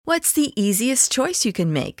What's the easiest choice you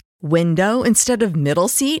can make? Window instead of middle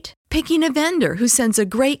seat? Picking a vendor who sends a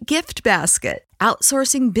great gift basket?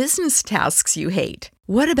 Outsourcing business tasks you hate?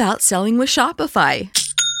 What about selling with Shopify?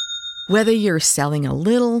 Whether you're selling a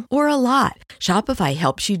little or a lot, Shopify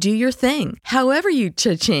helps you do your thing, however you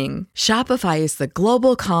cha-ching. Shopify is the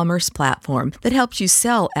global commerce platform that helps you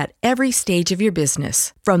sell at every stage of your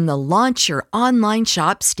business. From the launch your online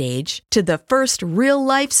shop stage to the first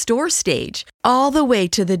real-life store stage, all the way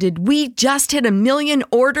to the did we just hit a million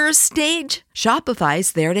orders stage.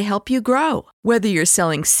 Shopify's there to help you grow. Whether you're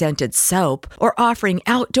selling scented soap or offering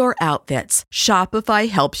outdoor outfits, Shopify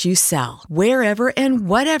helps you sell. Wherever and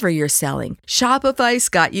whatever you're selling, Shopify's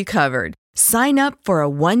got you covered. Sign up for a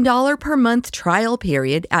 $1 per month trial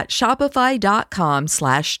period at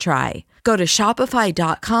shopify.com/try. Go to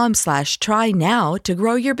shopify.com/try now to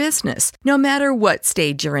grow your business, no matter what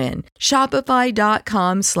stage you're in.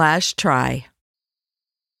 Shopify.com/try.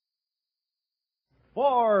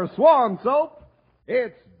 For Swan Soap,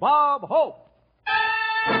 it's Bob Hope.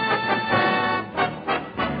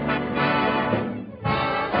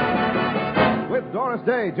 With Doris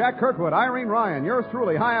Day, Jack Kirkwood, Irene Ryan, yours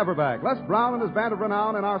truly, Hy Averback, Les Brown and his band of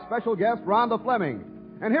renown, and our special guest, Rhonda Fleming.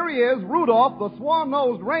 And here he is, Rudolph, the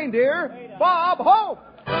swan-nosed reindeer, Bob Hope.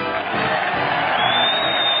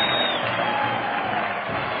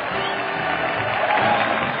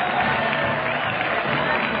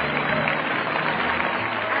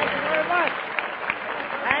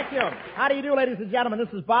 How do you do, ladies and gentlemen?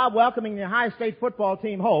 This is Bob welcoming the Ohio State football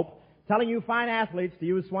team, Hope, telling you fine athletes to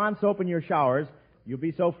use Swan soap in your showers. You'll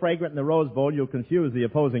be so fragrant in the Rose Bowl, you'll confuse the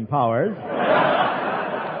opposing powers.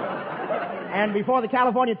 And before the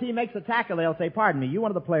California team makes a tackle, they'll say, "Pardon me, you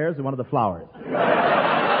one of the players or one of the flowers?"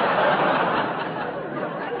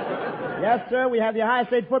 Yes, sir, we have the Ohio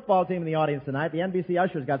State football team in the audience tonight. The NBC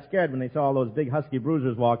ushers got scared when they saw all those big husky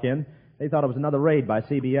bruisers walk in. They thought it was another raid by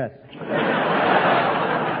CBS.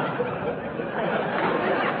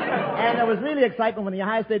 And there was really excitement when the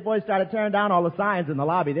Ohio State boys started tearing down all the signs in the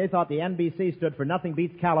lobby. They thought the NBC stood for Nothing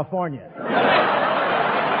Beats California.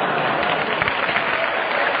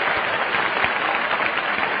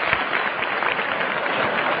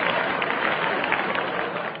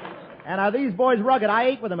 And are these boys rugged? I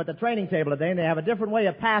ate with them at the training table today, and they have a different way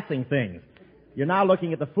of passing things. You're now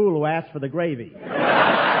looking at the fool who asked for the gravy.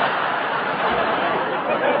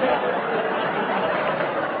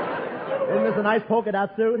 Isn't this a nice polka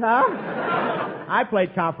dot suit, huh? I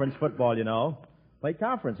played conference football, you know. Played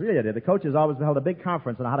conference, really I did. The coaches always held a big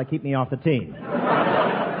conference on how to keep me off the team.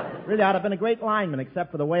 Really, I'd have been a great lineman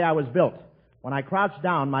except for the way I was built. When I crouched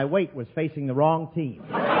down, my weight was facing the wrong team.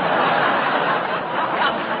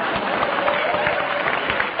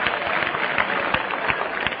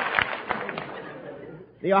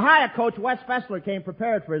 The Ohio coach, Wes Fessler, came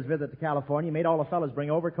prepared for his visit to California. He made all the fellas bring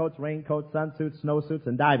overcoats, raincoats, sunsuits, snowsuits,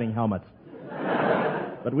 and diving helmets.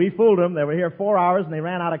 But we fooled them. They were here 4 hours, and they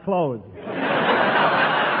ran out of clothes.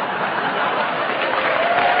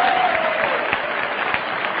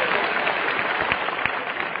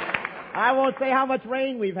 I won't say how much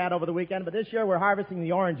rain we've had over the weekend, but this year we're harvesting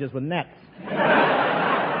the oranges with nets.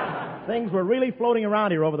 Things were really floating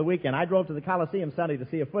around here over the weekend. I drove to the Coliseum Sunday to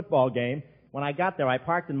see a football game. When I got there, I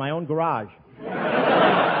parked in my own garage.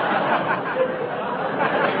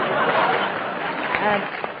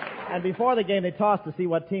 And before the game, they tossed to see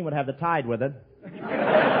what team would have the Tide with it.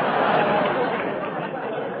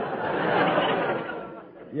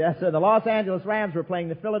 Yes, sir. The Los Angeles Rams were playing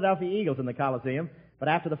the Philadelphia Eagles in the Coliseum. But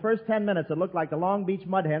after the first 10 minutes, it looked like the Long Beach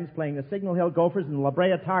Mud Hens playing the Signal Hill Gophers in the La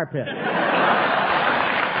Brea Tar Pit.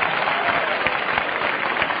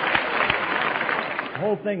 The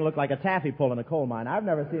whole thing looked like a taffy pull in a coal mine. I've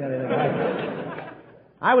never seen anything like it.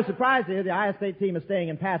 I was surprised to hear the Ohio State team is staying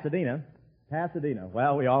in Pasadena. Pasadena.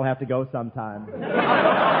 Well, we all have to go sometime.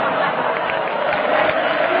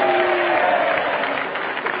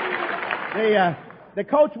 The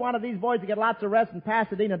coach wanted these boys to get lots of rest, and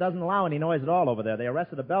Pasadena doesn't allow any noise at all over there. They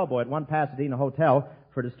arrested a bellboy at one Pasadena hotel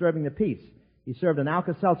for disturbing the peace. He served an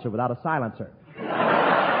Alka-Seltzer without a silencer.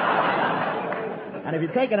 And if you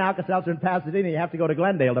take an Alka-Seltzer in Pasadena, you have to go to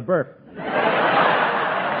Glendale to burp.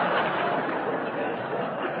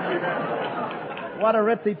 What a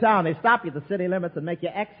ritzy town. They stop you at the city limits and make you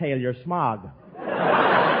exhale your smog.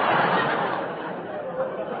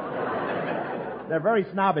 They're very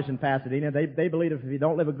snobbish in Pasadena. They believe if you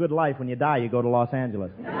don't live a good life, when you die, you go to Los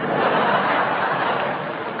Angeles. You know,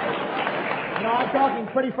 I'm talking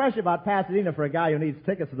pretty fresh about Pasadena for a guy who needs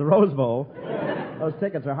tickets to the Rose Bowl. Those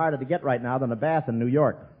tickets are harder to get right now than a bath in New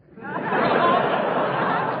York.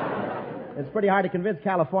 It's pretty hard to convince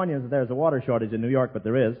Californians that there's a water shortage in New York, but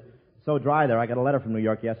there is. It's so dry there, I got a letter from New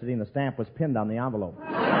York yesterday, and the stamp was pinned on the envelope.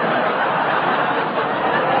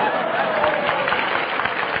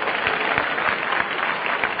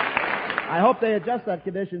 I hope they adjust that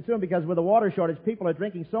condition soon, because with the water shortage, people are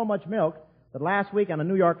drinking so much milk that last week on a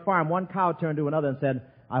New York farm, one cow turned to another and said,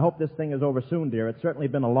 "I hope this thing is over soon, dear. It's certainly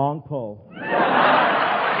been a long pull."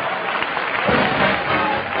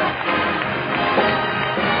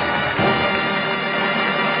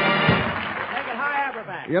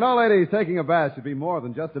 You know, ladies, taking a bath should be more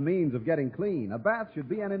than just a means of getting clean. A bath should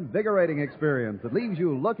be an invigorating experience that leaves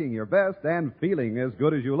you looking your best and feeling as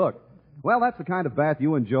good as you look. Well, that's the kind of bath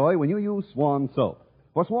you enjoy when you use Swan soap.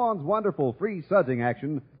 For Swan's wonderful free sudsing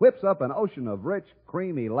action whips up an ocean of rich,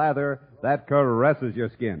 creamy lather that caresses your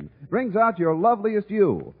skin, brings out your loveliest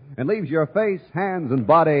you, and leaves your face, hands, and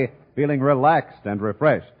body feeling relaxed and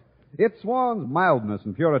refreshed. It's Swan's mildness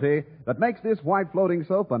and purity that makes this white floating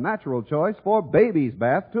soap a natural choice for baby's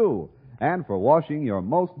bath, too, and for washing your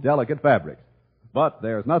most delicate fabrics. But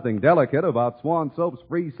there's nothing delicate about Swan soap's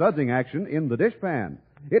free sudsing action in the dishpan.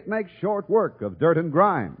 It makes short work of dirt and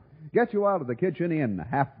grime, gets you out of the kitchen in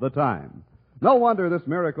half the time. No wonder this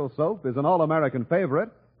miracle soap is an all-American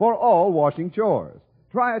favorite for all washing chores.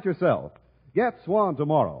 Try it yourself. Get Swan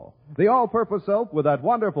tomorrow, the all-purpose soap with that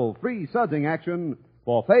wonderful free sudsing action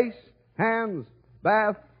for face, hands,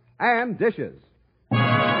 bath, and dishes. Ladies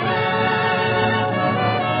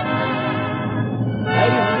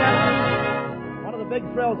and gentlemen, one of the big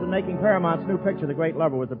thrills in making Paramount's new picture, The Great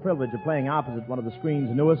Lover, was the privilege of playing opposite one of the screen's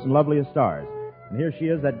newest and loveliest stars. And here she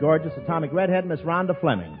is, that gorgeous atomic redhead, Miss Rhonda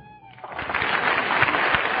Fleming.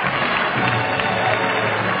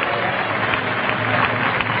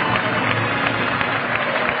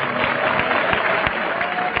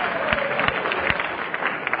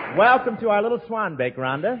 Welcome to our little swan bake,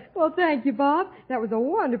 Rhonda. Well, thank you, Bob. That was a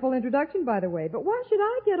wonderful introduction, by the way. But why should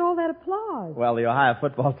I get all that applause? Well, the Ohio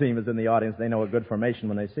football team is in the audience. They know a good formation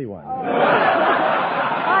when they see one.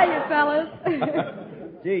 Hiya, fellas.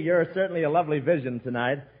 Gee, you're certainly a lovely vision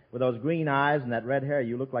tonight. With those green eyes and that red hair,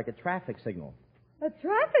 you look like a traffic signal. A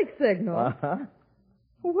traffic signal? Uh-huh.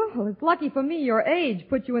 Well, it's lucky for me your age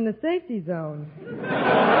put you in the safety zone.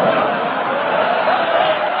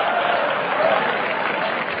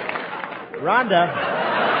 Rhonda,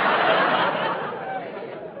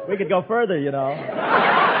 we could go further, you know.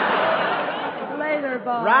 Later,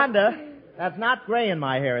 Bob. Rhonda, that's not gray in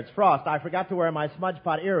my hair. It's frost. I forgot to wear my smudge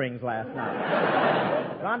pot earrings last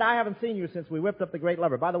night. Rhonda, I haven't seen you since we whipped up The Great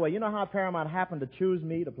Lover. By the way, you know how Paramount happened to choose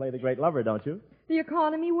me to play The Great Lover, don't you? The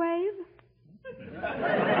economy wave?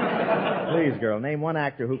 Please, girl, name one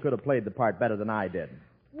actor who could have played the part better than I did.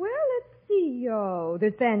 Well, let's see.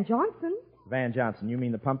 There's Van Johnson. Van Johnson, you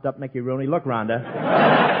mean the pumped-up Mickey Rooney? Look, Rhonda,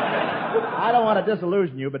 I don't want to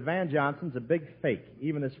disillusion you, but Van Johnson's a big fake.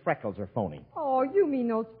 Even his freckles are phony. Oh, you mean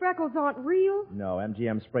those freckles aren't real? No,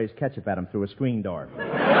 MGM sprays ketchup at him through a screen door.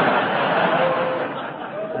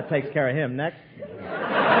 That takes care of him. Next.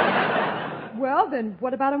 Well, then,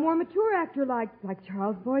 what about a more mature actor like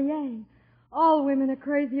Charles Boyer? All women are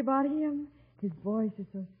crazy about him. His voice is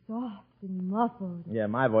so soft and muffled. Yeah,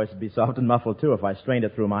 my voice would be soft and muffled, too, if I strained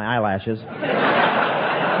it through my eyelashes.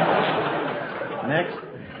 Next.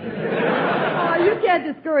 Oh, you can't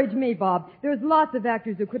discourage me, Bob. There's lots of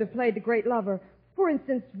actors who could have played The Great Lover. For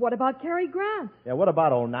instance, what about Cary Grant? Yeah, what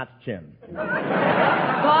about old Notch Chin?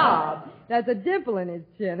 Bob, there's a dimple in his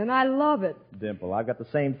chin, and I love it. Dimple. I've got the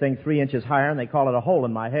same thing 3 inches higher, and they call it a hole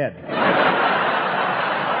in my head.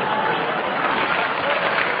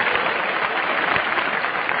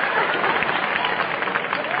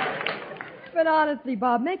 But honestly,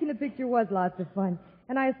 Bob, making the picture was lots of fun.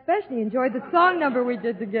 And I especially enjoyed the song number we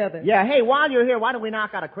did together. Yeah, hey, while you're here, why don't we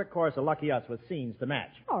knock out a quick chorus of Lucky Us with scenes to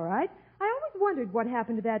match? All right. I always wondered what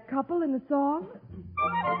happened to that couple in the song.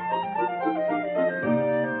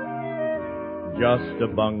 Just a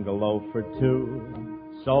bungalow for two,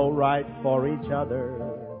 so right for each other.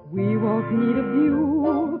 We won't need a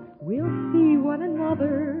view, we'll see one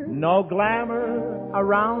another. No glamour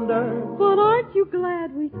around us. But aren't you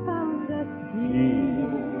glad we found us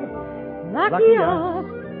here? Lucky us.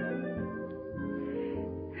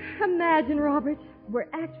 Imagine, Robert, we're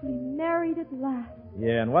actually married at last.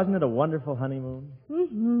 Yeah, and wasn't it a wonderful honeymoon?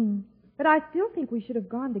 Mm-hmm. But I still think we should have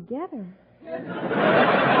gone together.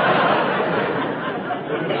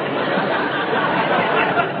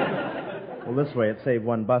 Well, this way it saved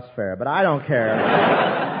one bus fare, but I don't care.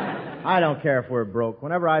 I don't care if we're broke.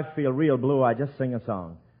 Whenever I feel real blue, I just sing a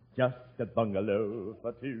song. Just a bungalow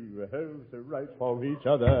for two, so right for each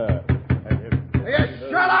other. Hey,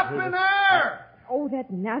 shut up in there! Oh,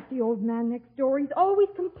 that nasty old man next door. He's always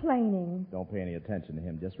complaining. Don't pay any attention to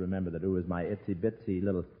him. Just remember that Ooh is my itsy-bitsy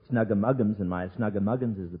little Snuggamuggums, and my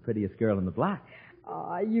Snuggamuggums is the prettiest girl in the block.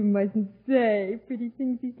 Ah, you mustn't say pretty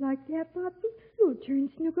things like that, Poppy. You'll turn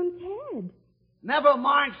Snookum's head. Never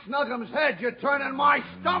mind Snuggum's head, you're turning my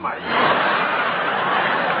stomach.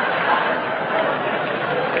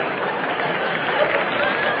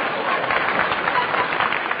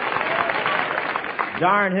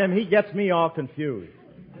 Darn him, he gets me all confused.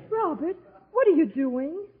 Robert, what are you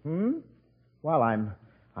doing? Well, I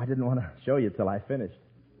didn't want to show you till I finished.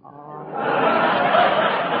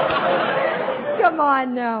 Come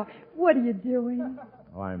on now. What are you doing?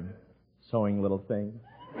 Oh, I'm sewing little things.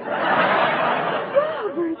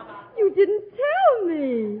 Robert, you didn't tell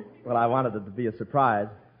me. Well, I wanted it to be a surprise.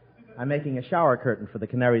 I'm making a shower curtain for the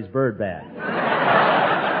canary's bird bath.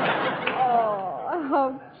 Oh,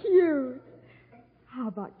 how cute. How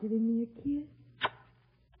about giving me a kiss?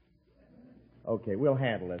 Okay, we'll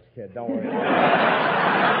handle this, kid. Don't worry.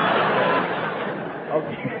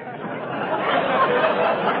 Okay.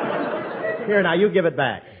 Here, now, you give it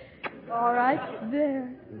back. All right, there.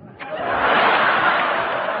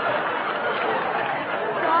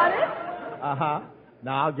 Got it? Uh-huh.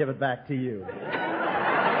 Now, I'll give it back to you.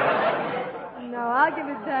 No, I'll give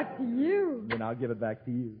it back to you. Then I'll give it back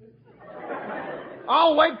to you.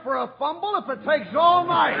 I'll wait for a fumble if it takes all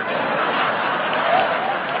night.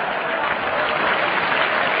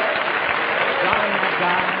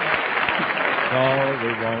 So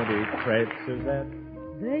we won't eat crepes, Suzette.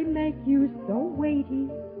 They make you so weighty.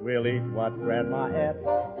 We'll eat what Grandma ate.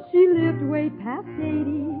 She lived way past 80.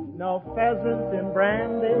 No pheasants in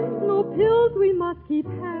brandy. No pills we must keep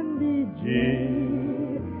handy.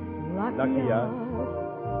 Gee, lucky us.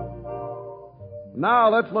 Now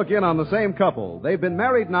let's look in on the same couple. They've been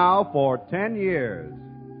married now for 10 years.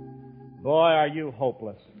 Boy, are you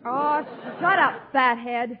hopeless. Oh, shut up,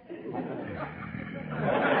 fathead.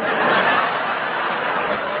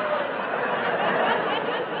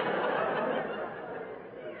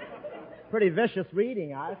 Pretty vicious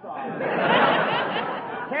reading, I thought.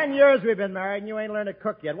 10 years we've been married, and you ain't learned to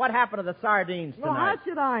cook yet. What happened to the sardines tonight? Well, how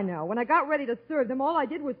should I know? When I got ready to serve them, all I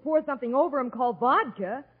did was pour something over them called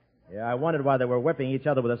vodka. Yeah, I wondered why they were whipping each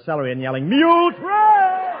other with a celery and yelling, "Mule Train!"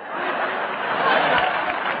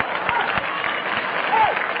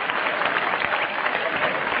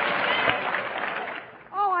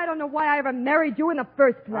 Oh, I don't know why I ever married you in the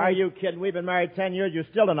first place. Are you kidding? We've been married 10 years. You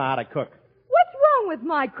still don't know how to cook. What's wrong with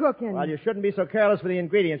my cooking? Well, you shouldn't be so careless with the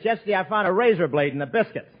ingredients. Yesterday I found a razor blade in the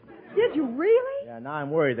biscuits. Did you really? Yeah, now I'm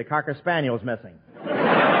worried. The Cocker Spaniel's missing.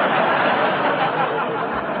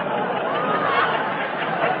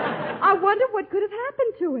 I wonder what could have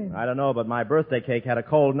happened to him. I don't know, but my birthday cake had a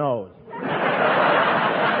cold nose. Well,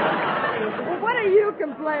 what are you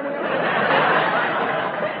complaining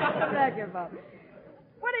about? Back him up.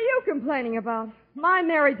 What are you complaining about? My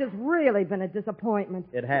marriage has really been a disappointment.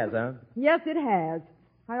 It has, huh? Yes, it has.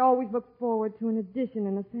 I always looked forward to an addition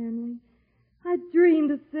in the family. I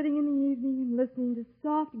dreamed of sitting in the evening and listening to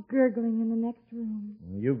soft gurgling in the next room.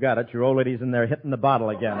 You've got it. Your old lady's in there hitting the bottle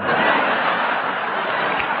again.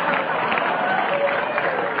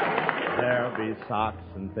 There'll be socks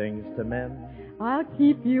and things to mend. I'll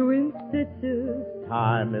keep you in stitches.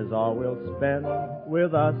 Time is all we'll spend.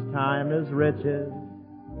 With us, time is riches.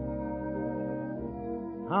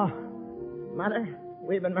 Oh, Mother,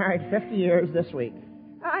 we've been married 50 years this week.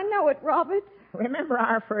 I know it, Robert. Remember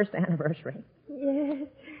our first anniversary? Yes.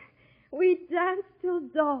 We danced till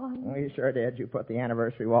dawn. We sure did. You put the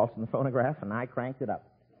anniversary waltz in the phonograph, and I cranked it up.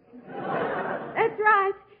 That's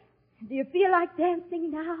right. Do you feel like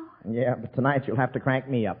dancing now? Yeah, but tonight you'll have to crank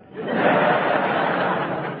me up.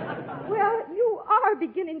 Well, you are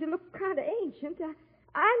beginning to look kind of ancient.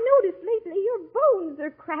 I noticed lately your bones are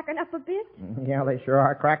cracking up a bit. Yeah, they sure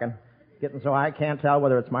are cracking. Getting so I can't tell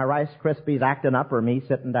whether it's my Rice Krispies acting up or me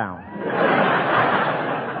sitting down.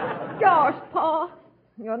 Gosh, Pa,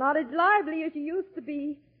 you're not as lively as you used to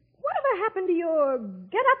be. Whatever happened to your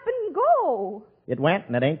get up and go? It went,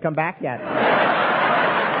 and it ain't come back yet.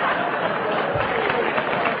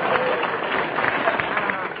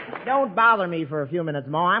 Don't bother me for a few minutes,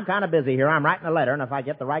 Mo. I'm kind of busy here. I'm writing a letter, and if I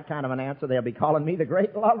get the right kind of an answer, they'll be calling me the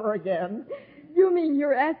great lover again. You mean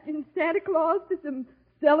you're asking Santa Claus for some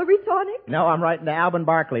celery tonic? No, I'm writing to Alvin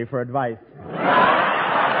Barkley for advice. So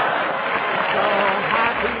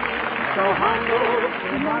happy, so humble,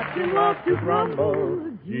 too much in love to grumble.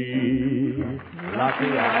 Gee,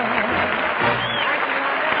 lucky I.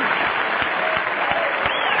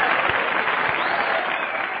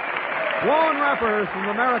 Lawn wrappers from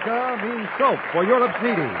America mean soap for Europe's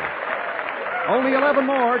needy. Only 11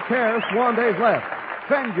 more Care Swan days left.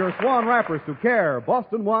 Send your Swan wrappers to Care,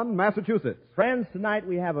 Boston 1, Massachusetts. Friends, tonight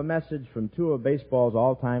we have a message from two of baseball's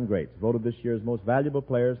all-time greats, voted this year's most valuable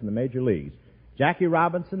players in the major leagues, Jackie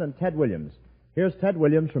Robinson and Ted Williams. Here's Ted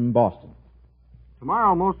Williams from Boston.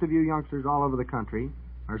 Tomorrow, most of you youngsters all over the country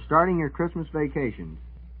are starting your Christmas vacations.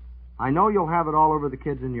 I know you'll have it all over the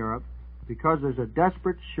kids in Europe because there's a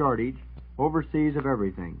desperate shortage overseas of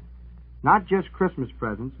everything. Not just Christmas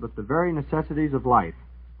presents, but the very necessities of life.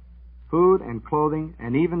 Food and clothing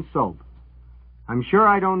and even soap. I'm sure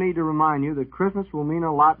I don't need to remind you that Christmas will mean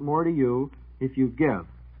a lot more to you if you give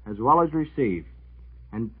as well as receive.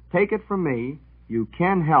 And take it from me, you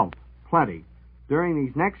can help plenty during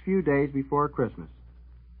these next few days before Christmas.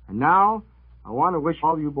 And now, I want to wish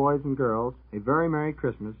all you boys and girls a very Merry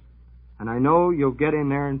Christmas, and I know you'll get in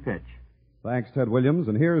there and pitch. Thanks, Ted Williams.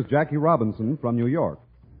 And here's Jackie Robinson from New York.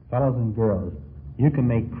 Fellows and girls, you can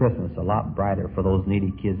make Christmas a lot brighter for those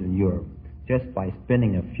needy kids in Europe just by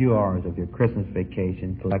spending a few hours of your Christmas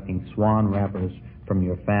vacation collecting Swan wrappers from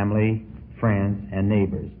your family, friends, and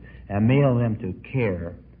neighbors and mail them to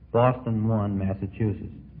Care, Boston 1,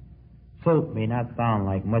 Massachusetts. Soap may not sound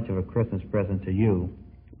like much of a Christmas present to you,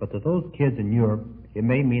 but to those kids in Europe, it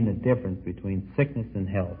may mean the difference between sickness and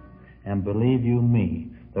health. And believe you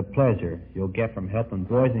me, the pleasure you'll get from helping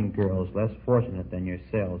boys and girls less fortunate than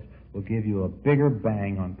yourselves will give you a bigger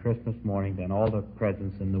bang on Christmas morning than all the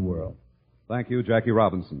presents in the world. Thank you, Jackie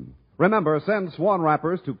Robinson. Remember, send Swan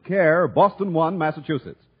wrappers to Care, Boston 1,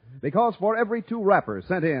 Massachusetts. Because for every 2 wrappers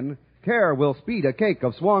sent in, Care will speed a cake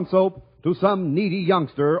of Swan soap to some needy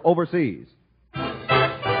youngster overseas.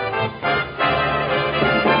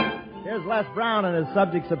 Here's Les Brown and his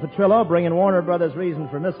Subjects of Petrillo bringing Warner Brothers' Reason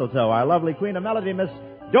for Mistletoe. Our lovely Queen of Melody, Miss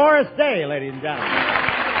Doris Day, ladies and gentlemen.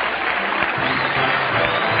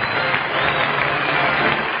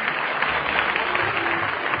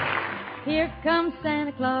 Here comes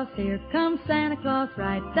Santa Claus,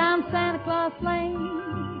 right down Santa Claus Lane.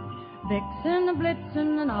 Vixen and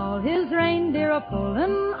Blitzen and all his reindeer are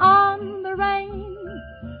pulling on the rein.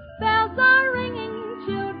 Bells are ringing,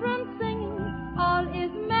 children singing, all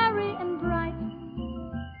is merry and bright.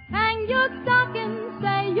 Hang your stocking,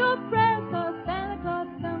 say your prayers, 'cause Santa Claus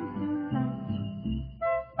comes tonight.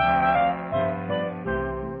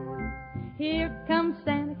 Here comes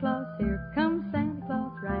Santa Claus,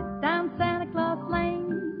 right down Santa Claus Lane.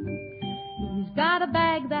 He's got a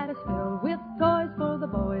bag that is filled with toys for the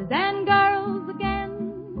boys and girls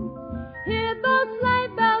again. Hear those sleigh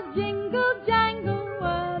bells jingle, jangle,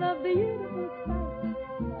 what a beautiful sight.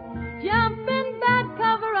 Jump in bed,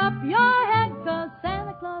 cover up your head, 'cause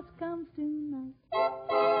Santa Claus comes tonight.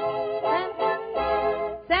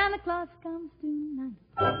 Santa Claus comes tonight.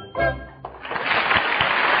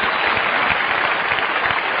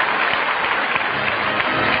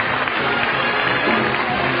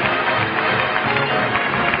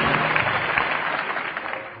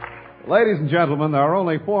 Ladies and gentlemen, there are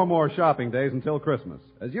only 4 more shopping days until Christmas.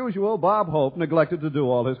 As usual, Bob Hope neglected to do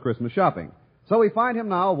all his Christmas shopping. So we find him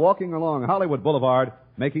now walking along Hollywood Boulevard,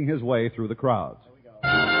 making his way through the crowds.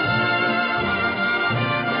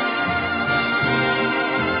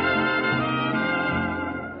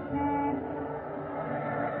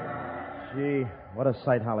 Gee, what a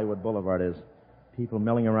sight Hollywood Boulevard is. People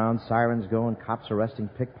milling around, sirens going, cops arresting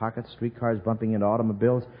pickpockets, streetcars bumping into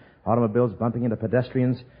automobiles, automobiles bumping into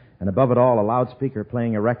pedestrians, and above it all, a loudspeaker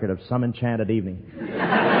playing a record of Some Enchanted Evening.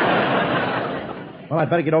 Well, I'd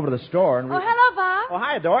better get over to the store and... Oh, hello, Bob. Oh,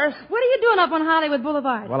 hi, Doris. What are you doing up on Hollywood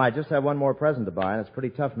Boulevard? Well, I just have one more present to buy, and it's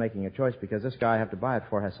pretty tough making a choice because this guy I have to buy it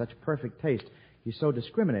for has such perfect taste. He's so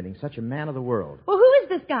discriminating, such a man of the world. Well, who is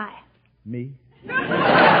this guy? Me?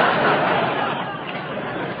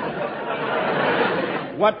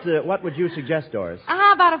 What would you suggest, Doris?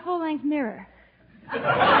 How about a full-length mirror?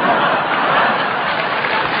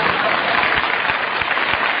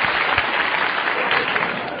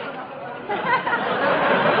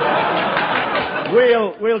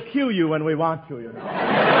 We'll cue you when we want to, you know.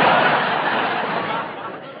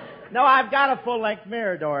 No, I've got a full-length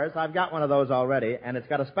mirror, Doris. I've got one of those already, and it's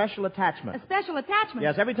got a special attachment. A special attachment?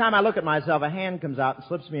 Yes, every time I look at myself, a hand comes out and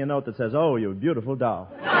slips me a note that says, "Oh, you beautiful doll."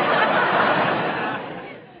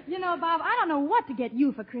 You know, Bob, I don't know what to get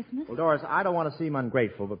you for Christmas. Well, Doris, I don't want to seem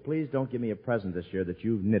ungrateful, but please don't give me a present this year that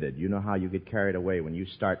you've knitted. You know how you get carried away when you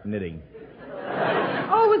start knitting.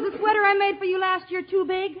 Oh, was the sweater I made for you last year too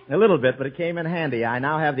big? A little bit, but it came in handy. I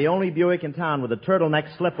now have the only Buick in town with a turtleneck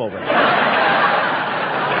slipover.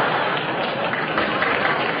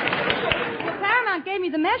 Well, Paramount gave me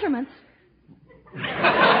the measurements.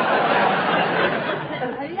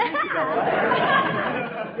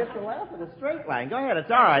 get to laugh at a straight line. Go ahead. It's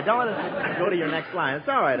all right. Don't let us go to your next line. It's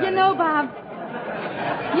all right. You know, Bob,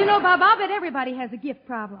 I'll bet everybody has a gift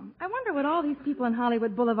problem. I wonder what all these people in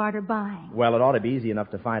Hollywood Boulevard are buying. Well, it ought to be easy enough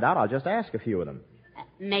to find out. I'll just ask a few of them.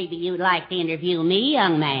 Maybe you'd like to interview me,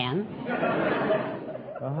 young man.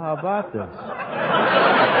 Well, how about this?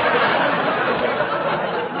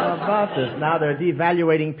 How about this? Now they're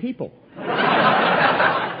devaluating people.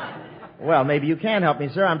 Well, maybe you can help me,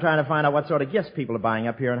 sir. I'm trying to find out what sort of gifts people are buying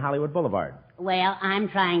up here in Hollywood Boulevard. Well, I'm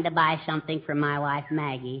trying to buy something for my wife,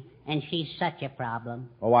 Maggie, and she's such a problem.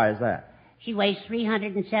 Well, why is that? She weighs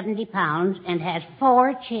 370 pounds and has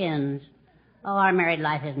 4 chins. Oh, our married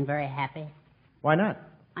life isn't very happy. Why not?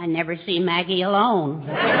 I never see Maggie alone.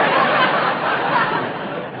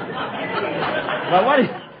 Well,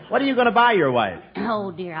 what are you going to buy your wife?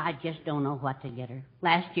 Oh, dear, I just don't know what to get her.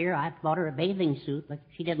 Last year, I bought her a bathing suit, but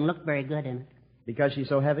she didn't look very good in it. Because she's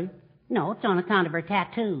so heavy? No, it's on account of her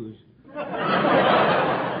tattoos.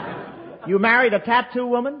 You married a tattoo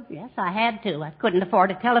woman? Yes, I had to. I couldn't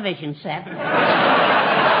afford a television set.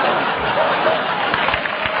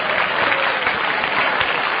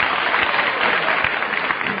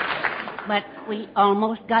 But we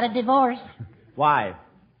almost got a divorce. Why?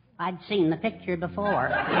 I'd seen the picture before.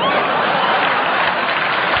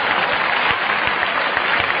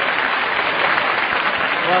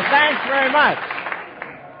 Well, thanks very much.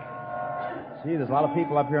 See, there's a lot of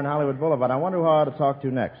people up here in Hollywood Boulevard. I wonder who I ought to talk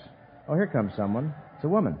to next. Oh, here comes someone. It's a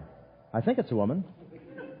woman. I think it's a woman.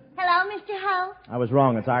 Hello, Mr. Ho. I was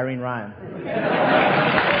wrong. It's Irene Ryan.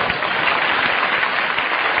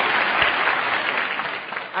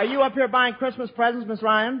 Are you up here buying Christmas presents, Miss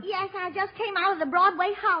Ryan? Yes, I just came out of the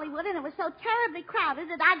Broadway Hollywood, and it was so terribly crowded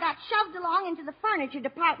that I got shoved along into the furniture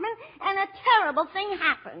department, and a terrible thing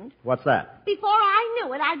happened. What's that? Before I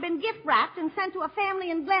knew it, I'd been gift-wrapped and sent to a family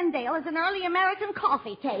in Glendale as an early American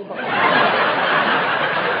coffee table.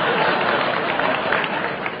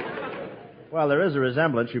 Well, there is a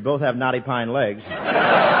resemblance. You both have knotty pine legs.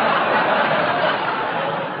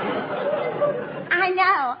 I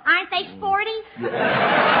know. Aren't they sporty?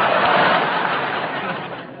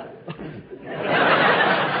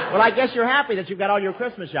 Well, I guess you're happy that you've got all your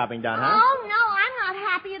Christmas shopping done, huh? Oh, no, I'm not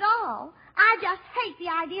happy at all. I just hate the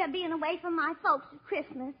idea of being away from my folks at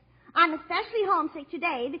Christmas. I'm especially homesick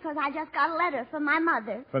today because I just got a letter from my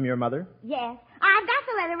mother. From your mother? Yes. I've got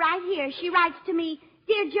the letter right here. She writes to me,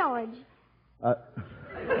 Dear George.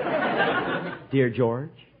 Dear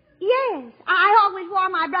George? Yes. I always wore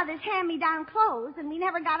my brother's hand-me-down clothes, and we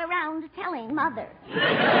never got around to telling Mother.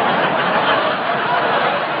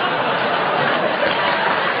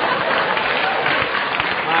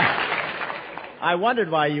 I wondered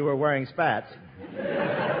why you were wearing spats.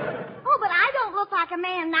 Oh, but I don't look like a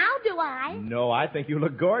man now, do I? No, I think you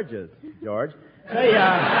look gorgeous, George. Say,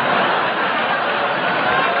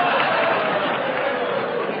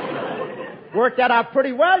 worked that out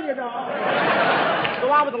pretty well, you know.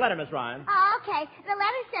 Go on with the letter, Miss Ryan. Oh, okay. The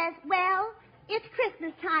letter says, well, it's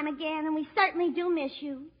Christmas time again, and we certainly do miss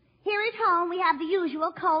you. Here at home, we have the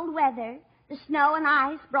usual cold weather. The snow and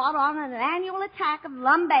ice brought on an annual attack of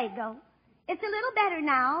lumbago. It's a little better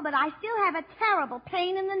now, but I still have a terrible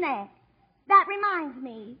pain in the neck. That reminds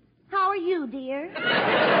me. How are you, dear?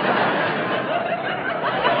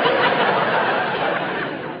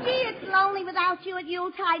 Gee, it's lonely without you at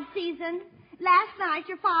Yuletide season. Last night,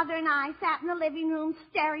 your father and I sat in the living room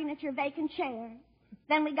staring at your vacant chair.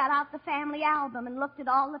 Then we got out the family album and looked at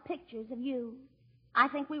all the pictures of you. I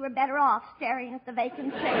think we were better off staring at the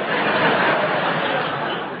vacant chair.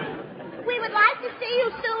 We would like to see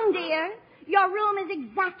you soon, dear. Your room is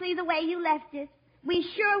exactly the way you left it. We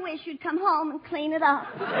sure wish you'd come home and clean it up.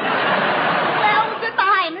 Well,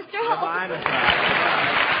 goodbye, Mr. Holt. Goodbye, Miss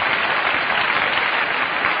Ryan.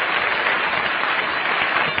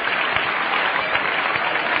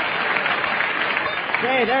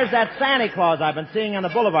 Say, there's that Santa Claus I've been seeing on the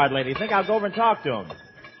boulevard lately. Think I'll go over and talk to him.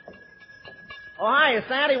 Oh, hi,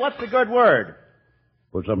 Sandy. What's the good word?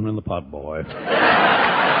 Put something in the pot, boy.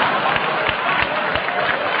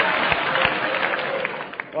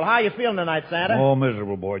 Well, how you feeling tonight, Santa? Oh,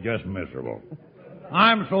 miserable, boy. Just miserable.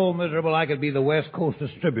 I'm so miserable I could be the West Coast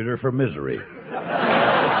distributor for misery.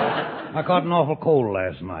 I caught an awful cold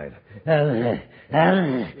last night.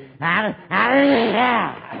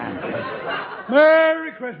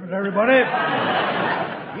 Merry Christmas, everybody.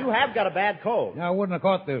 You have got a bad cold. I wouldn't have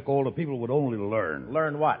caught this cold if people would only learn.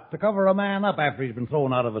 Learn what? To cover a man up after he's been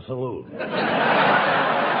thrown out of a saloon.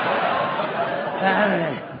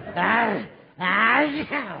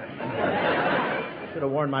 Should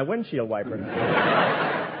have worn my windshield wiper.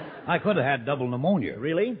 I could have had double pneumonia.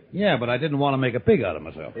 Really? Yeah, but I didn't want to make a pig out of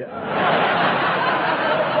myself.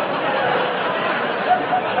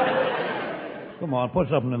 Come on, put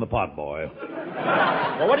something in the pot, boy.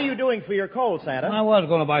 Well, what are you doing for your cold, Santa? I was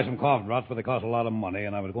going to buy some cough drops, but they cost a lot of money,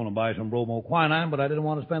 and I was going to buy some bromoquinine, but I didn't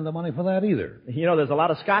want to spend the money for that either. You know, there's a lot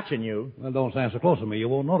of scotch in you. Well, don't stand so close to me. You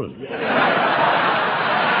won't notice it.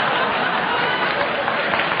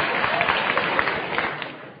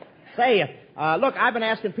 Say, look, I've been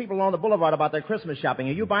asking people along the boulevard about their Christmas shopping.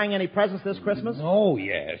 Are you buying any presents this Christmas? Oh,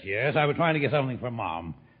 yes. I was trying to get something for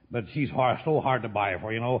Mom. But she's so hard to buy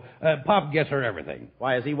for, you know. Pop gets her everything.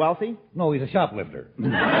 Why, is he wealthy? No, he's a shoplifter.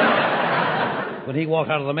 When he walks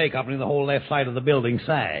out of the May Company, the whole left side of the building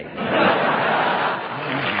sags. Merry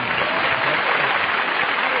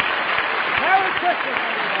Christmas,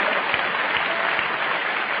 everybody.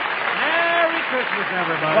 Merry Christmas,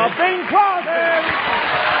 everybody. Well, Bing Crosby.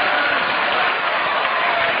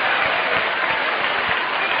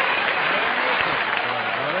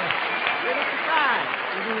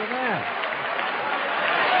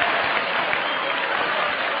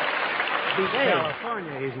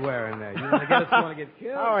 California he's wearing there. You want to get us going to get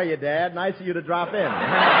killed? How are you, Dad? Nice of you to drop in.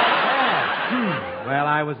 Well,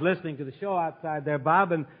 I was listening to the show outside there,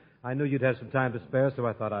 Bob, and I knew you'd have some time to spare, so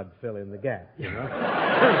I thought I'd fill in the gap, you know?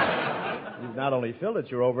 You've not only filled it,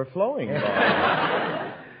 you're overflowing.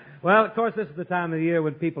 Well, of course, this is the time of the year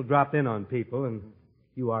when people drop in on people, and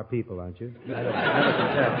you are people, aren't you? I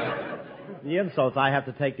can tell. The insults I have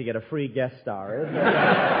to take to get a free guest star, isn't it?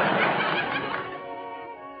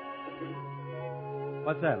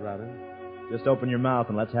 What's that, Robin? Just open your mouth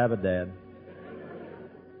and let's have it, Dad.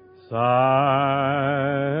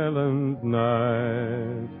 Silent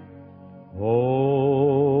night,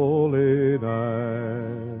 holy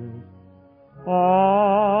night,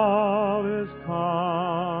 all is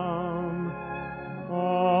calm,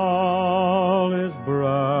 all is bright,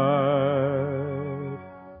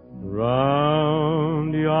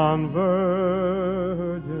 round yon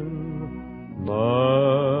virgin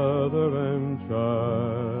mother and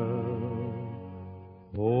child,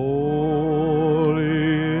 holy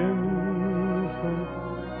infant,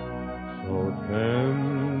 so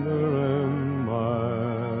tender and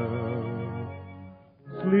mild,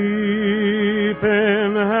 sleep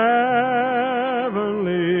in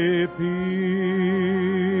heavenly peace,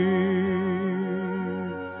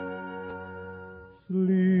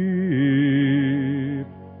 sleep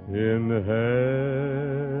in heavenly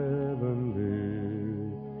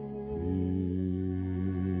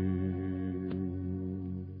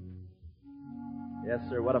Yes,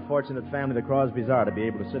 sir. What a fortunate family the Crosbys are to be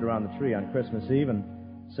able to sit around the tree on Christmas Eve and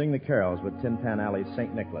sing the carols with Tin Pan Alley's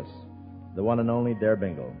St. Nicholas, the one and only Dare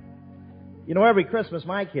Bingle. You know, every Christmas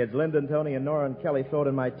my kids, Linda and Tony and Nora and Kelly, throw it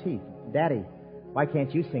in my teeth. Daddy, why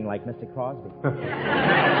can't you sing like Mr. Crosby?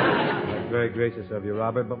 That's very gracious of you,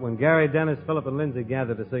 Robert, but when Gary, Dennis, Philip, and Lindsay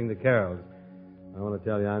gather to sing the carols, I want to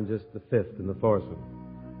tell you I'm just the fifth in the foursome.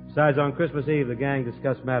 Besides, on Christmas Eve, the gang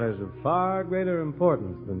discussed matters of far greater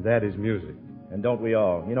importance than Daddy's music. And don't we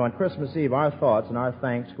all? You know, on Christmas Eve, our thoughts and our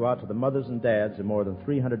thanks go out to the mothers and dads of more than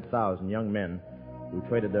 300,000 young men who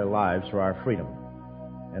traded their lives for our freedom,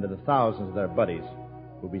 and to the thousands of their buddies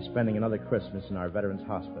who'll be spending another Christmas in our veterans'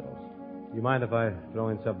 hospitals. You mind if I throw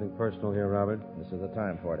in something personal here, Robert? This is the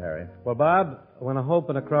time for it, Harry. Well, Bob, when a Hope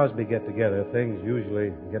and a Crosby get together, things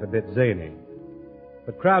usually get a bit zany.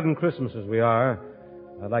 But crowding Christmas as we are,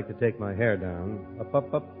 I'd like to take my hair down.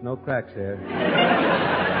 Up, no cracks there.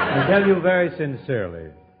 And tell you very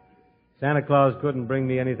sincerely, Santa Claus couldn't bring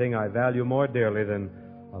me anything I value more dearly than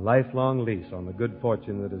a lifelong lease on the good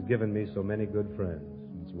fortune that has given me so many good friends.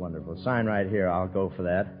 It's wonderful. Sign right here. I'll go for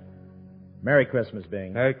that. Merry Christmas,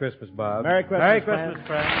 Bing. Merry Christmas, Bob. Merry Christmas, Merry Christmas,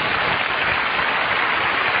 friend.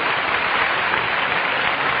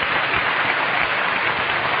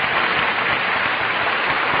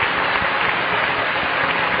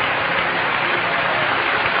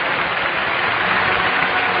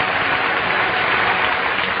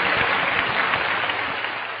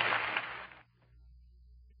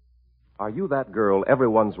 Are you that girl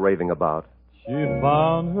everyone's raving about? She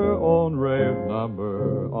found her own rave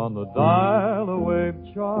number on the dial-a-wave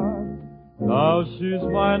chart. Now she's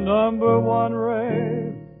my number one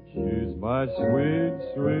rave. She's my sweet,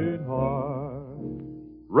 sweetheart.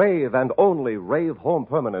 Rave and only Rave Home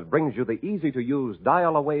Permanent brings you the easy-to-use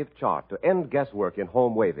dial-a-wave chart to end guesswork in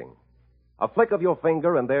home waving. A flick of your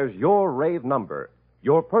finger and there's your rave number,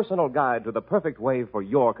 your personal guide to the perfect wave for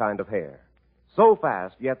your kind of hair. So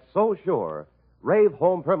fast, yet so sure, Rave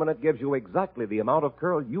Home Permanent gives you exactly the amount of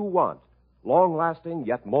curl you want, long-lasting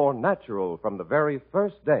yet more natural from the very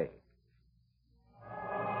first day.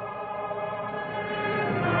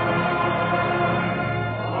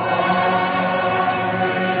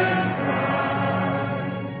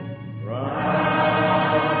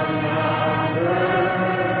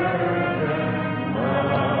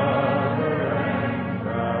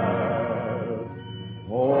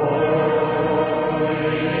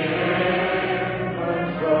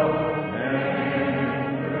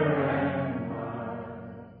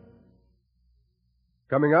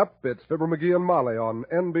 Coming up, it's Fibber McGee and Molly on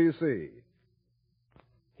NBC.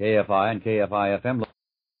 KFI and KFI-FM.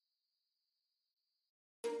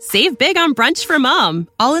 Save big on brunch for Mom,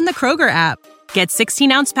 all in the Kroger app. Get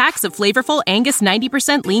 16-ounce packs of flavorful Angus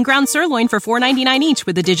 90% lean ground sirloin for $4.99 each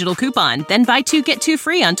with a digital coupon. Then buy 2, get 2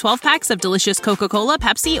 free on 12 packs of delicious Coca-Cola,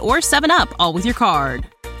 Pepsi, or 7-Up, all with your card.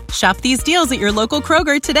 Shop these deals at your local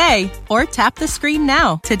Kroger today, or tap the screen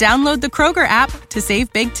now to download the Kroger app to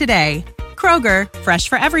save big today. Kroger, fresh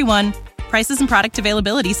for everyone. Prices and product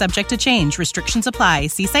availability subject to change. Restrictions apply.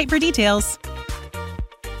 See site for details.